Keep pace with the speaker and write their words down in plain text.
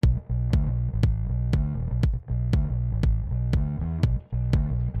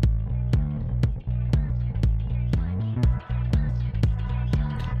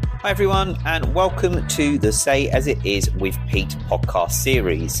Hi everyone, and welcome to the Say As It Is with Pete podcast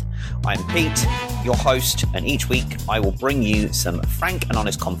series. I'm Pete, your host, and each week I will bring you some frank and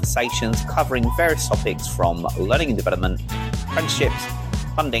honest conversations covering various topics from learning and development, apprenticeships,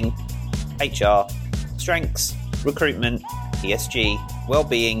 funding, HR, strengths, recruitment, ESG,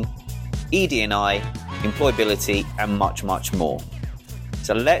 well-being, ED&I, employability, and much, much more.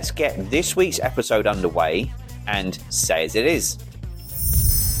 So let's get this week's episode underway and say as it is.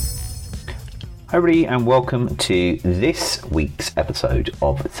 Hi everybody, and welcome to this week's episode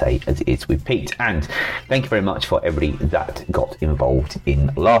of Say As It Is with Pete. And thank you very much for everybody that got involved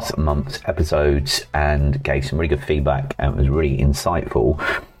in last month's episodes and gave some really good feedback and was really insightful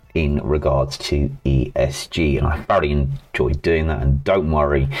in regards to ESG. And I thoroughly enjoyed doing that. And don't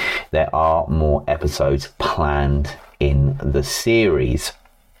worry, there are more episodes planned in the series.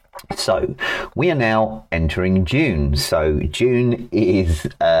 So we are now entering June. So June is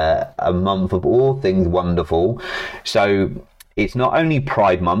a month of all things wonderful. So it's not only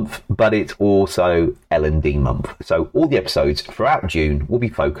Pride Month, but it's also L&D Month. So all the episodes throughout June will be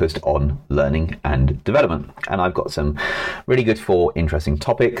focused on learning and development. And I've got some really good 4 interesting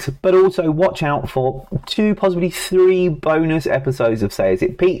topics, but also watch out for 2, possibly 3 bonus episodes of Say As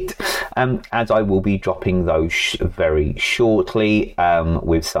It Pete, as I will be dropping those very shortly,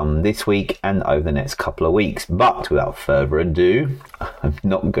 with some this week and over the next couple of weeks. But without further ado, I'm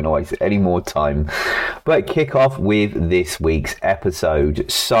not going to waste any more time, but kick off with this week's episode.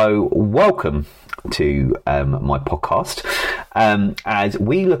 So welcome to my podcast as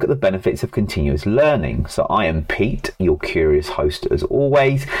we look at the benefits of continuous learning. So I am Pete, your curious host as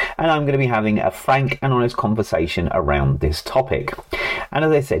always, and I'm going to be having a frank and honest conversation around this topic. And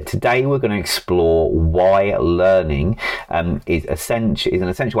as I said, today we're going to explore why learning is an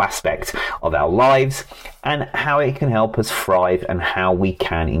essential aspect of our lives and how it can help us thrive and how we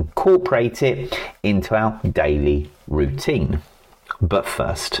can incorporate it into our daily routine. But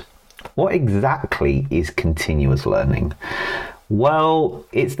first, what exactly is continuous learning? Well,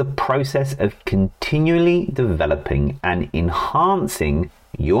 it's the process of continually developing and enhancing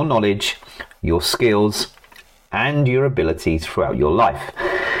your knowledge, your skills, and your abilities throughout your life.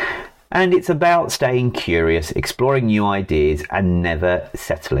 And it's about staying curious, exploring new ideas, and never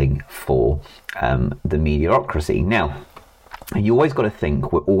settling for the mediocrity. Now, you always got to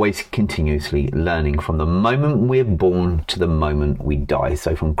think we're always continuously learning from the moment we're born to the moment we die.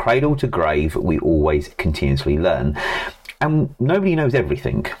 So from cradle to grave, we always continuously learn. And nobody knows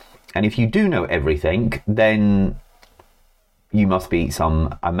everything. And if you do know everything, then you must be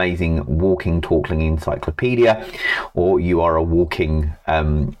some amazing walking, talking encyclopedia, or you are a walking,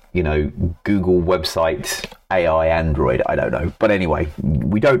 Google website, AI Android, I don't know. But anyway,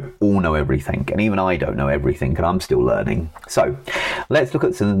 we don't all know everything, and even I don't know everything, and I'm still learning. So let's look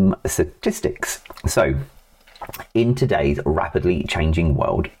at some statistics. So in today's rapidly changing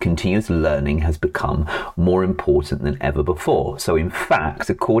world, continuous learning has become more important than ever before. So in fact,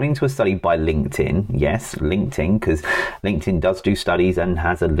 according to a study by LinkedIn, yes, LinkedIn, because LinkedIn does do studies and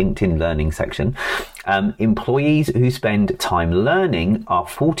has a LinkedIn learning section, employees who spend time learning are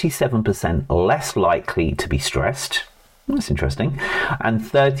 47% less likely to be stressed. That's interesting. And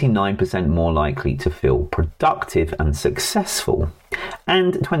 39% more likely to feel productive and successful.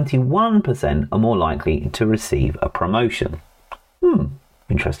 And 21% are more likely to receive a promotion.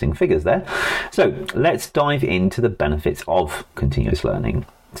 Interesting figures there. So let's dive into the benefits of continuous learning.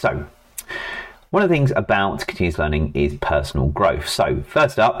 So one of the things about continuous learning is personal growth. So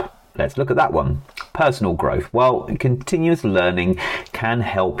first up, let's look at that one. Personal growth. Well, continuous learning can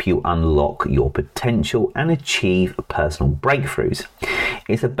help you unlock your potential and achieve personal breakthroughs.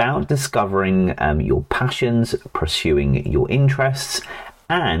 It's about discovering your passions, pursuing your interests,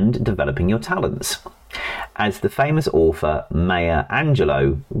 and developing your talents. As the famous author Maya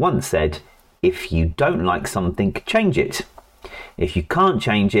Angelou once said, if you don't like something, change it. If you can't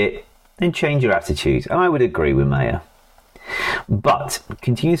change it, then change your attitude. And I would agree with Maya. But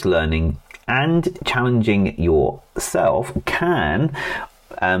continuous learning and challenging yourself can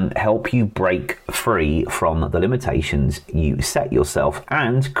help you break free from the limitations you set yourself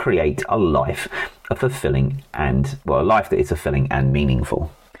and create a life a life that is fulfilling and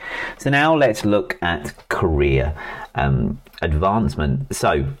meaningful. So now let's look at career advancement.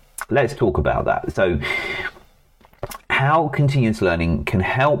 So let's talk about that. So how continuous learning can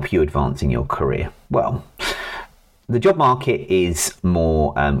help you advance in your career? Well, the job market is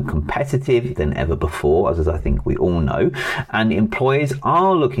more competitive than ever before, as I think we all know, and employers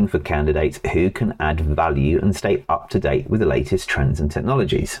are looking for candidates who can add value and stay up to date with the latest trends and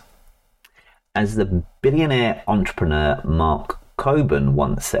technologies. As the billionaire entrepreneur Mark Cockburn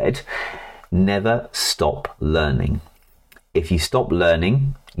once said, "Never stop learning. If you stop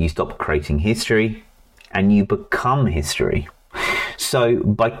learning, you stop creating history and you become history." So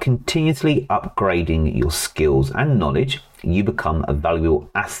by continuously upgrading your skills and knowledge, you become a valuable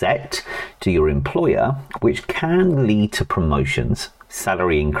asset to your employer, which can lead to promotions,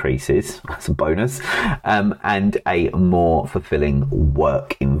 salary increases as a bonus, and a more fulfilling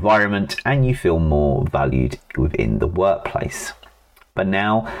work environment, and you feel more valued within the workplace. But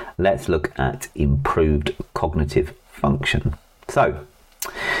now let's look at improved cognitive function. So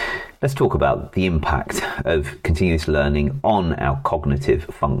let's talk about the impact of continuous learning on our cognitive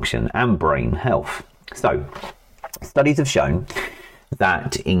function and brain health. So studies have shown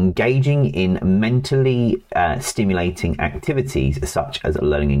that engaging in mentally stimulating activities such as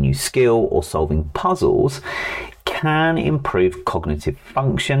learning a new skill or solving puzzles can improve cognitive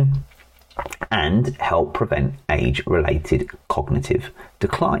function and help prevent age-related cognitive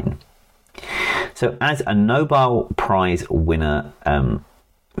decline. So as a Nobel Prize winner,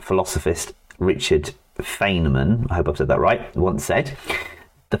 philosophist Richard Feynman, I hope I've said that right, once said,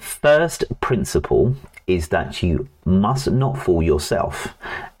 "The first principle is that you must not fool yourself,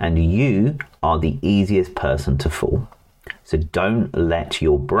 and you are the easiest person to fool. So don't let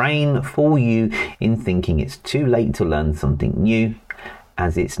your brain fool you in thinking it's too late to learn something new,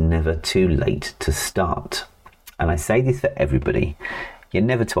 as it's never too late to start." And I say this for everybody.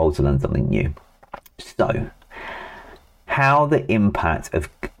 You're never too old to learn something new. So how the impact of,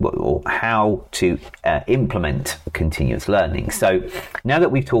 or how to implement continuous learning. So now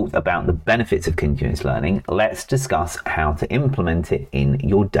that we've talked about the benefits of continuous learning, let's discuss how to implement it in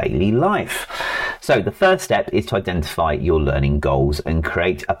your daily life. So the first step is to identify your learning goals and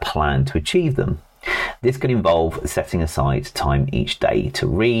create a plan to achieve them. This can involve setting aside time each day to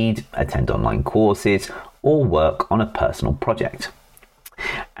read, attend online courses, or work on a personal project.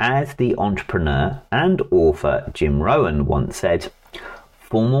 As the entrepreneur and author Jim Rohn once said,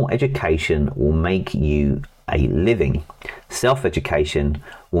 "Formal education will make you a living. Self-education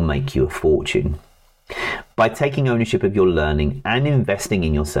will make you a fortune." By taking ownership of your learning and investing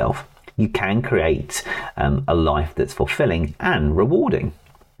in yourself, you can create a life that's fulfilling and rewarding.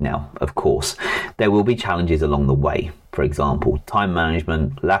 Now, of course, there will be challenges along the way. For example, time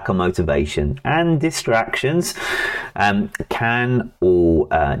management, lack of motivation, and distractions can all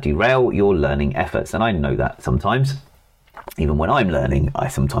derail your learning efforts. And I know that sometimes, even when I'm learning, I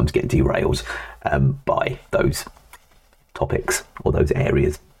sometimes get derailed by those topics or those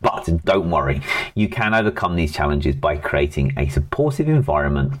areas. But don't worry, you can overcome these challenges by creating a supportive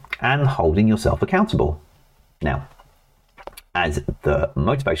environment and holding yourself accountable. Now, as the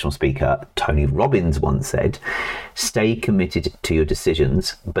motivational speaker Tony Robbins once said, "Stay committed to your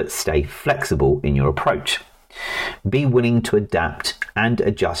decisions, but stay flexible in your approach. Be willing to adapt and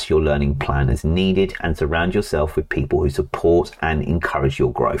adjust your learning plan as needed, and surround yourself with people who support and encourage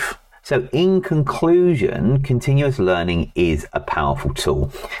your growth." So in conclusion, continuous learning is a powerful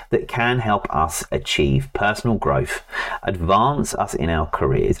tool that can help us achieve personal growth, advance us in our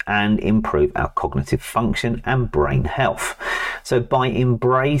careers, and improve our cognitive function and brain health. So by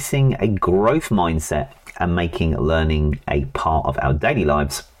embracing a growth mindset and making learning a part of our daily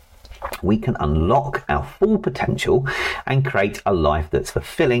lives, we can unlock our full potential and create a life that's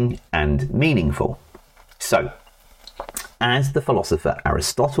fulfilling and meaningful. So, as the philosopher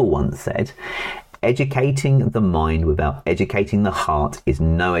Aristotle once said, "Educating the mind without educating the heart is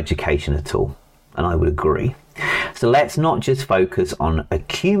no education at all." And I would agree. So let's not just focus on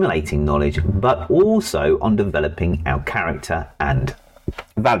accumulating knowledge, but also on developing our character and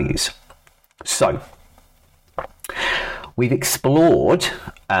values. So we've explored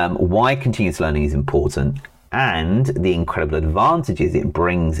why continuous learning is important and the incredible advantages it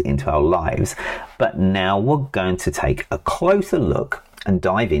brings into our lives. But now we're going to take a closer look and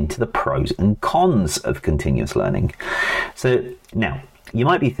dive into the pros and cons of continuous learning. So now you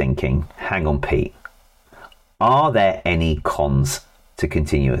might be thinking, hang on, Pete, are there any cons to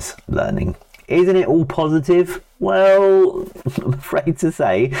continuous learning? Isn't it all positive? Well, I'm afraid to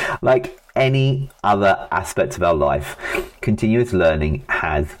say, like any other aspect of our life, continuous learning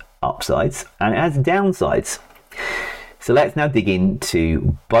has upsides and it has downsides. So let's now dig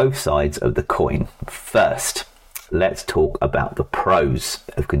into both sides of the coin. First, let's talk about the pros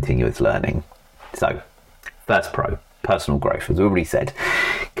of continuous learning. So, first pro, personal growth. As we already said,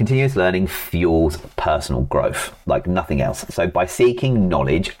 continuous learning fuels personal growth like nothing else. So by seeking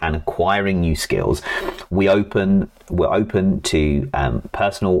knowledge and acquiring new skills, we're open to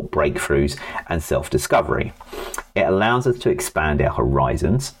personal breakthroughs and self-discovery. It allows us to expand our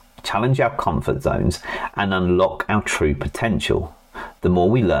horizons, challenge our comfort zones, and unlock our true potential. The more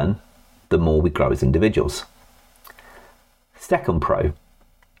we learn, the more we grow as individuals. Second pro,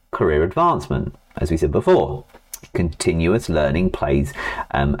 career advancement. As we said before, continuous learning plays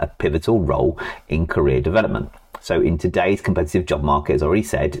a pivotal role in career development. So in today's competitive job market, as I already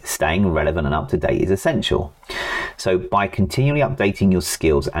said, staying relevant and up to date is essential. So by continually updating your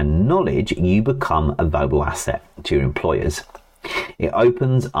skills and knowledge, you become a valuable asset to your employers. It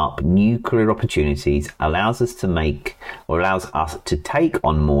opens up new career opportunities, allows us to take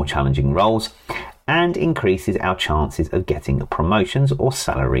on more challenging roles, and increases our chances of getting promotions or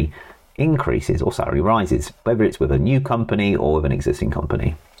salary increases or salary rises, whether it's with a new company or with an existing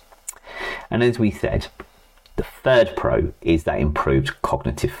company. And as we said, the third pro is that improved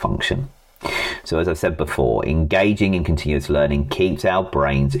cognitive function. So as I said before, engaging in continuous learning keeps our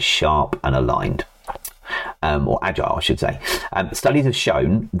brains sharp and aligned. Or agile, I should say. Studies have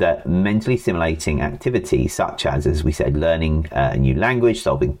shown that mentally stimulating activities such as we said, learning a new language,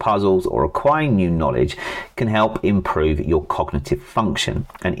 solving puzzles, or acquiring new knowledge can help improve your cognitive function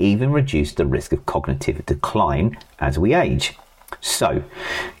and even reduce the risk of cognitive decline as we age. So,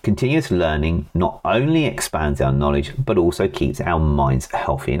 continuous learning not only expands our knowledge, but also keeps our minds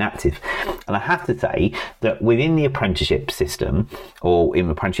healthy and active. And I have to say that within the apprenticeship system or in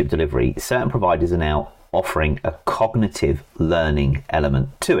apprenticeship delivery, certain providers are now offering a cognitive learning element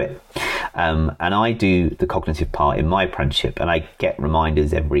to it. And I do the cognitive part in my apprenticeship, and I get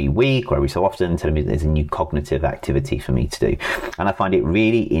reminders every week or every so often telling me that there's a new cognitive activity for me to do. And I find it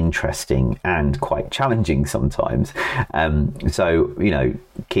really interesting and quite challenging sometimes. So, you know,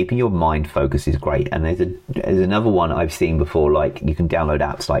 keeping your mind focused is great. And there's another one I've seen before, like you can download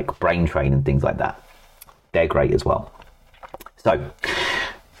apps like Brain Train and things like that. They're great as well. So,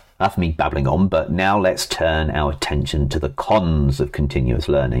 enough of me babbling on, but now let's turn our attention to the cons of continuous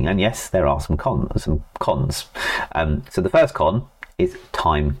learning. And yes, there are some cons. So the first con is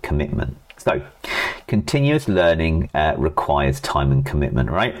time commitment. So continuous learning requires time and commitment,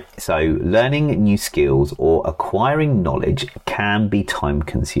 right? So learning new skills or acquiring knowledge can be time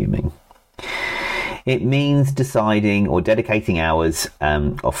consuming. It means deciding or dedicating hours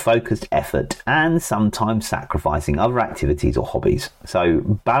of focused effort and sometimes sacrificing other activities or hobbies. So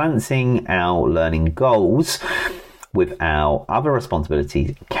balancing our learning goals with our other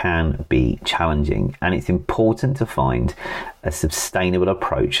responsibilities can be challenging, and it's important to find a sustainable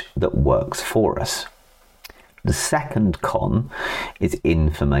approach that works for us. The second con is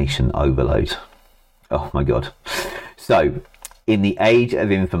information overload. Oh my God. So, in the age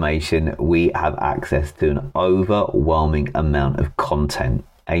of information, we have access to an overwhelming amount of content.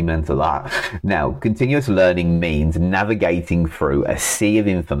 Amen to that. Now, continuous learning means navigating through a sea of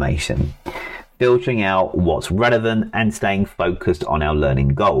information, filtering out what's relevant and staying focused on our learning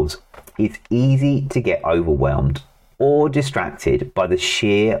goals. It's easy to get overwhelmed or distracted by the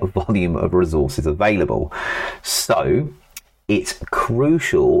sheer volume of resources available. So, it's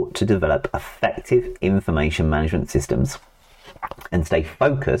crucial to develop effective information management systems and stay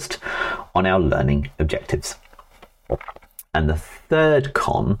focused on our learning objectives. And the third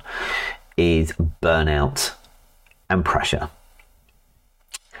con is burnout and pressure.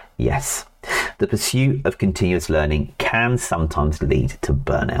 Yes, the pursuit of continuous learning can sometimes lead to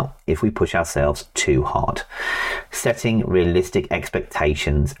burnout if we push ourselves too hard. Setting realistic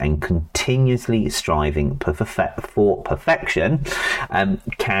expectations and continuously striving for perfection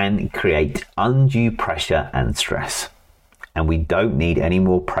can create undue pressure and stress. And we don't need any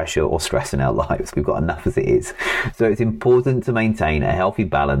more pressure or stress in our lives. We've got enough as it is. So it's important to maintain a healthy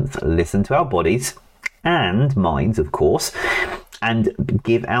balance, listen to our bodies and minds, of course, and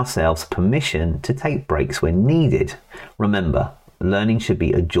give ourselves permission to take breaks when needed. Remember, learning should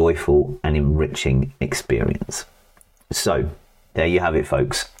be a joyful and enriching experience. So there you have it,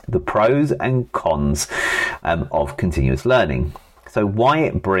 folks. The pros and cons of continuous learning. So why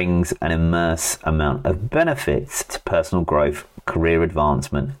it brings an immense amount of benefits to personal growth, career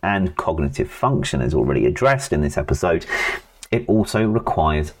advancement, and cognitive function, as already addressed in this episode. It also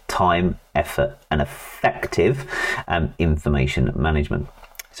requires time, effort, and effective information management.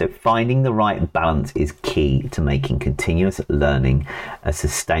 So finding the right balance is key to making continuous learning a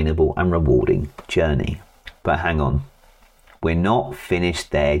sustainable and rewarding journey. But hang on, we're not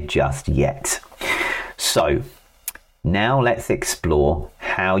finished there just yet. So now let's explore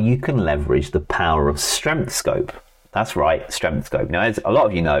how you can leverage the power of StrengthScope. That's right, StrengthScope. Now, as a lot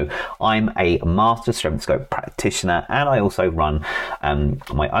of you know, I'm a master StrengthScope practitioner, and I also run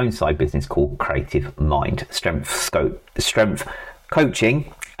my own side business called Creative Mind. StrengthScope, strength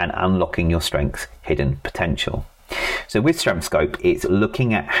coaching and unlocking your strengths' hidden potential. So with Strength Scope, it's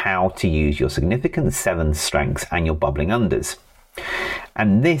looking at how to use your significant 7 strengths and your bubbling unders.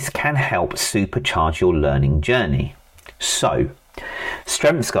 And this can help supercharge your learning journey. So,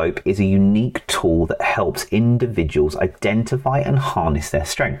 Strength Scope is a unique tool that helps individuals identify and harness their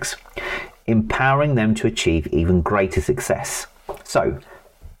strengths, empowering them to achieve even greater success. So,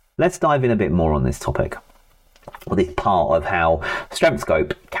 let's dive in a bit more on this topic, or this part of how Strength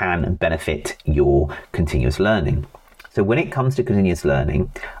Scope can benefit your continuous learning. So when it comes to continuous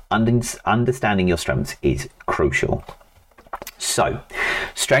learning, understanding your strengths is crucial. So,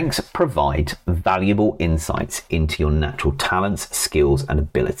 strengths provide valuable insights into your natural talents, skills, and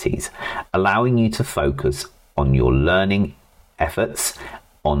abilities, allowing you to focus on your learning efforts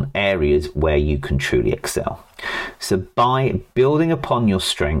on areas where you can truly excel. So by building upon your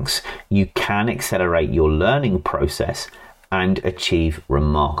strengths, you can accelerate your learning process and achieve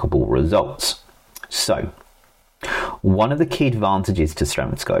remarkable results. So, one of the key advantages to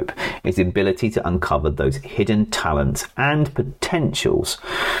Strength Scope is the ability to uncover those hidden talents and potentials.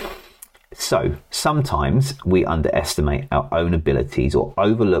 So, sometimes we underestimate our own abilities or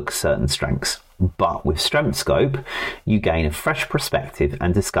overlook certain strengths. But with Strength Scope, you gain a fresh perspective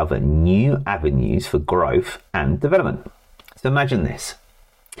and discover new avenues for growth and development. So imagine this.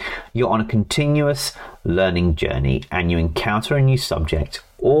 You're on a continuous learning journey and you encounter a new subject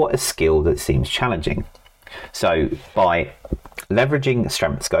or a skill that seems challenging. So by leveraging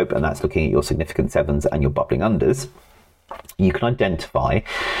Strength Scope, and that's looking at your significant 7s and your bubbling unders, you can identify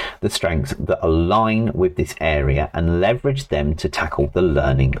the strengths that align with this area and leverage them to tackle the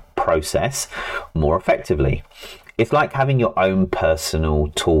learning process more effectively. It's like having your own personal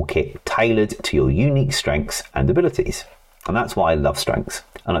toolkit tailored to your unique strengths and abilities. And that's why I love strengths,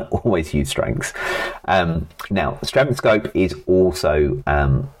 and I always use strengths. Now, Strength Scope is also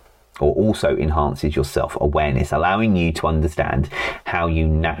enhances your self-awareness, allowing you to understand how you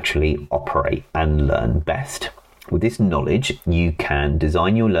naturally operate and learn best. With this knowledge, you can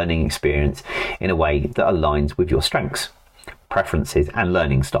design your learning experience in a way that aligns with your strengths, preferences, and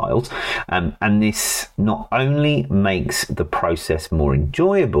learning styles. And this not only makes the process more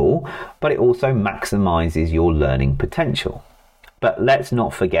enjoyable, but it also maximizes your learning potential. But let's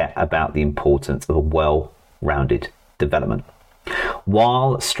not forget about the importance of a well-rounded development.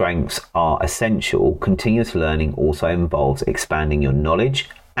 While strengths are essential, continuous learning also involves expanding your knowledge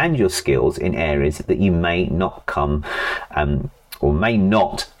and your skills in areas that you may not come as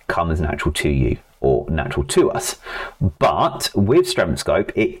natural to you or natural to us. But with Strength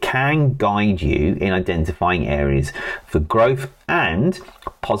Scope, it can guide you in identifying areas for growth and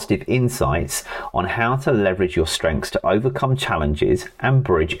positive insights on how to leverage your strengths to overcome challenges and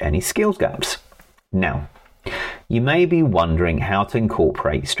bridge any skills gaps. Now, you may be wondering how to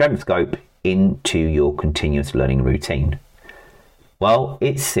incorporate Strength Scope into your continuous learning routine. Well,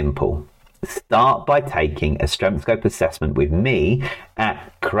 it's simple. Start by taking a Strength Scope assessment with me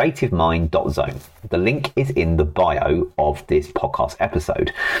at creativemind.zone. The link is in the bio of this podcast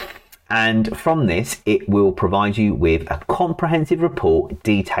episode. And from this, it will provide you with a comprehensive report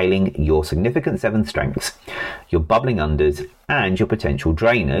detailing your significant 7 strengths, your bubbling unders, and your potential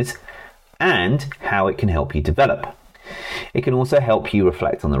drainers, and how it can help you develop. It can also help you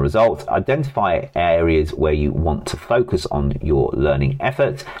reflect on the results, identify areas where you want to focus on your learning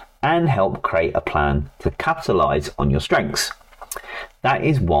efforts, and help create a plan to capitalize on your strengths. That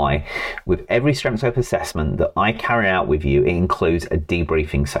is why with every Strength Scope assessment that I carry out with you, it includes a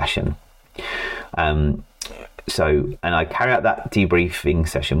debriefing session. And I carry out that debriefing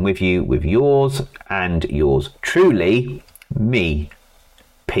session with you, with yours and yours truly, me,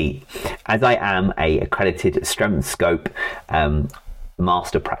 Pete, as I am a accredited Strength Scope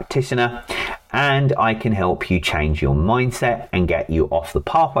master practitioner, and I can help you change your mindset and get you off the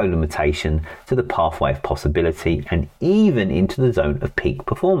pathway of limitation to the pathway of possibility and even into the zone of peak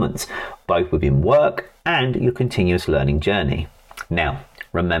performance, both within work and your continuous learning journey. Now,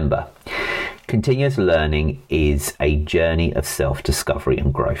 remember, continuous learning is a journey of self-discovery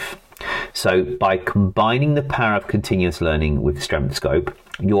and growth. So by combining the power of continuous learning with Strength Scope,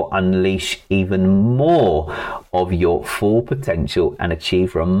 you'll unleash even more of your full potential and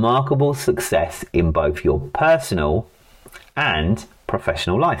achieve remarkable success in both your personal and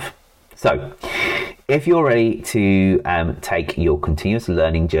professional life. So if you're ready to take your continuous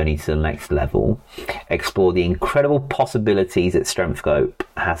learning journey to the next level, explore the incredible possibilities that Strength Scope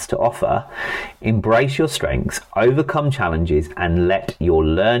has to offer, embrace your strengths, overcome challenges, and let your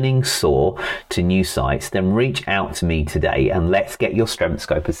learning soar to new heights, then reach out to me today and let's get your Strength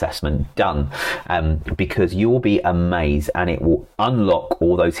Scope assessment done, because you will be amazed and it will unlock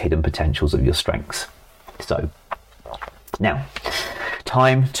all those hidden potentials of your strengths. So Now,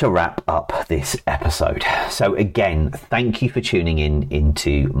 time to wrap up this episode. So again, thank you for tuning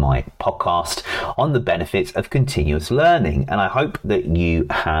into my podcast on the benefits of continuous learning. And I hope that you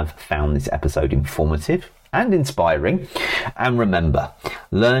have found this episode informative and inspiring. And remember,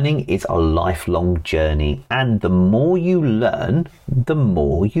 learning is a lifelong journey, and the more you learn, the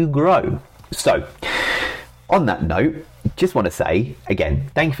more you grow. So on that note, just want to say again,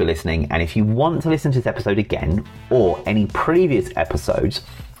 thank you for listening. And if you want to listen to this episode again or any previous episodes,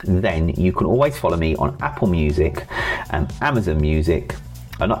 then you can always follow me on Apple Music, Amazon Music,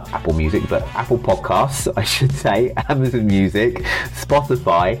 not Apple Music, but Apple Podcasts, I should say, Amazon Music,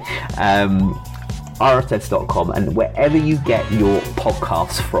 Spotify, RSS.com, and wherever you get your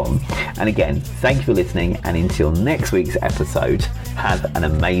podcasts from. And again, thank you for listening. And until next week's episode, have an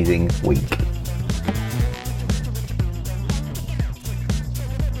amazing week.